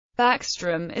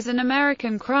Backstrom is an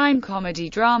American crime comedy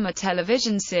drama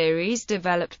television series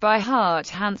developed by Hart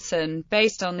Hansen,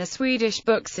 based on the Swedish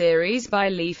book series by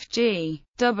Leif G.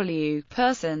 W.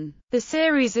 Persson. The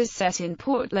series is set in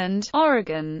Portland,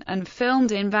 Oregon, and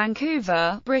filmed in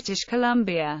Vancouver, British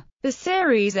Columbia. The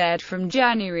series aired from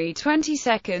January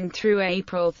 22 through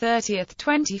April 30,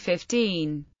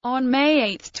 2015. On May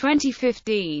 8,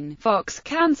 2015, Fox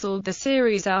cancelled the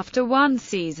series after one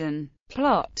season.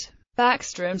 Plot: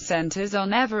 Backstrom centers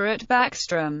on Everett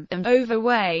Backstrom, an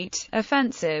overweight,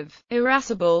 offensive,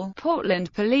 irascible,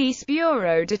 Portland Police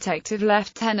Bureau detective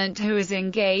lieutenant who is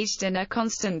engaged in a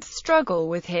constant struggle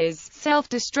with his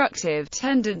self-destructive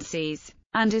tendencies,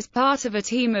 and is part of a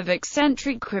team of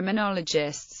eccentric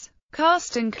criminologists.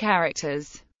 Cast and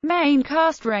characters. Main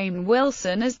cast: Rainn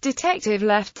Wilson as Detective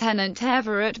Lieutenant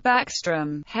Everett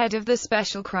Backstrom, head of the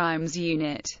Special Crimes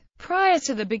Unit. Prior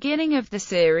to the beginning of the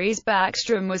series,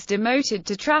 Backstrom was demoted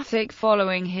to traffic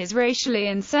following his racially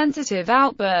insensitive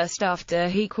outburst after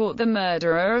he caught the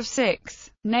murderer of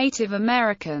 6 Native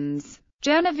Americans.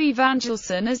 Genevieve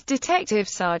Angelson as Detective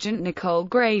Sergeant Nicole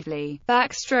Gravely,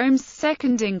 Backstrom's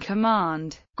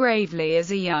second-in-command. Gravely is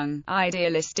a young,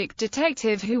 idealistic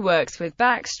detective who works with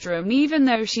Backstrom even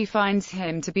though she finds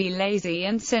him to be lazy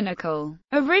and cynical.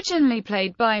 Originally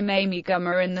played by Mamie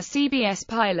Gummer in the CBS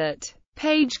pilot.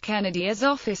 Paige Kennedy as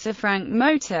Officer Frank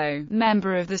Moto,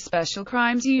 member of the Special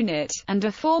Crimes Unit, and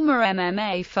a former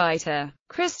MMA fighter.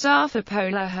 Christopher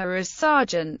Polaha as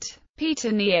Sergeant. Peter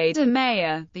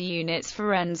Niedermeyer, the unit's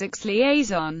forensics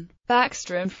liaison.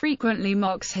 Backstrom frequently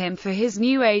mocks him for his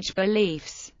New Age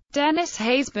beliefs. Dennis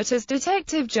Haysbert as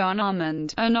Detective John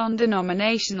Armand, a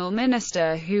non-denominational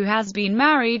minister who has been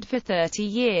married for 30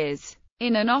 years.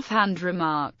 In an offhand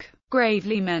remark,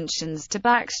 Gravely mentions to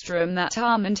Backstrom that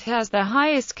Armand has the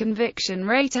highest conviction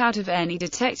rate out of any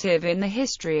detective in the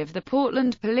history of the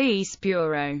Portland Police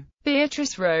Bureau.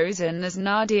 Beatrice Rosen as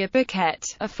Nadia Paquette,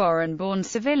 a foreign-born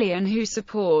civilian who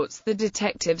supports the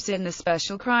detectives in the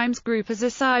Special Crimes Group as a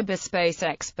cyberspace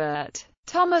expert.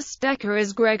 Thomas Decker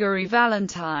as Gregory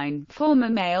Valentine, former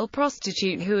male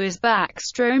prostitute who is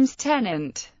Backstrom's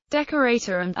tenant,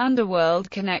 decorator and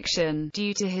underworld connection,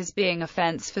 due to his being a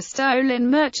fence for stolen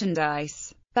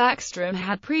merchandise. Backstrom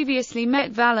had previously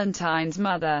met Valentine's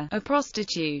mother, a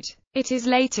prostitute. It is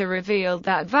later revealed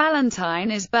that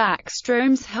Valentine is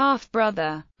Backstrom's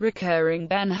half-brother. Recurring: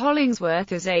 Ben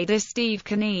Hollingsworth as Ada Steve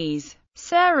Knies,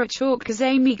 Sarah Chalk as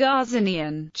Amy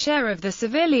Garzanian, chair of the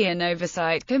Civilian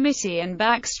Oversight Committee and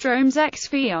Backstrom's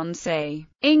ex-fiancée.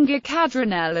 Inga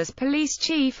Cadranel as Police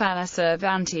Chief Anna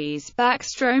Cervantes,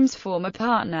 Backstrom's former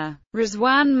partner.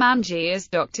 Rizwan Manji as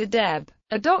Dr. Deb,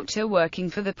 a doctor working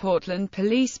for the Portland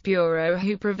Police Bureau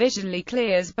who provisionally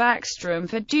clears Backstrom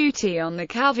for duty on the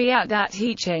caveat that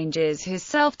he changes his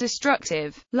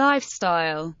self-destructive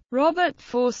lifestyle. Robert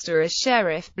Forster as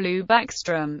Sheriff Blue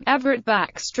Backstrom, Everett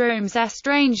Backstrom's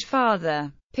estranged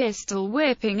father, pistol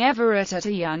whipping Everett at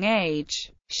a young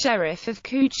age. Sheriff of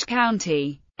Cooch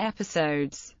County.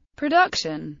 Episodes.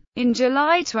 Production. In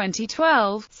July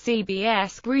 2012,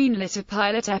 CBS greenlit a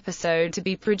pilot episode to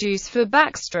be produced for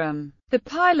Backstrom. The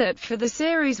pilot for the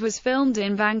series was filmed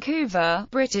in Vancouver,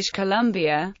 British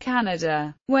Columbia,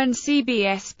 Canada. When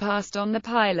CBS passed on the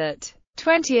pilot,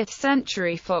 20th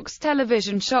Century Fox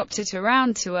Television shopped it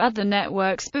around to other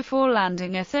networks before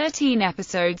landing a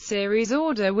 13-episode series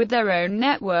order with their own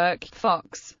network,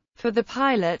 Fox. For the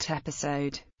pilot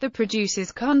episode, the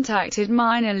producers contacted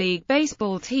minor league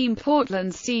baseball team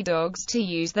Portland Sea Dogs to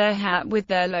use their hat with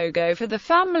their logo for the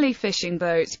family fishing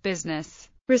boat business.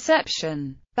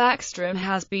 Reception. Backstrom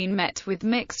has been met with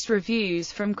mixed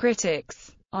reviews from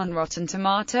critics. On Rotten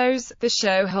Tomatoes, the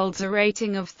show holds a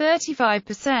rating of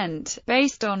 35%,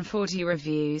 based on 40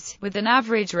 reviews, with an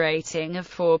average rating of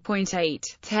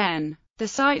 4.8/10. The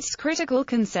site's critical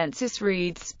consensus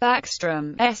reads,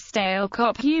 Backstrom's stale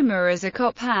cop humor is a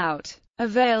cop-out,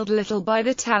 availed little by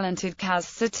the talented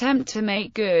cast's attempt to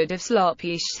make good of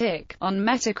sloppy shtick. On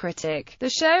Metacritic, the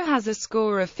show has a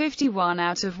score of 51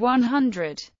 out of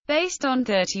 100, based on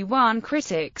 31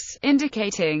 critics,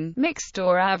 indicating mixed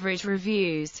or average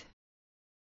reviews.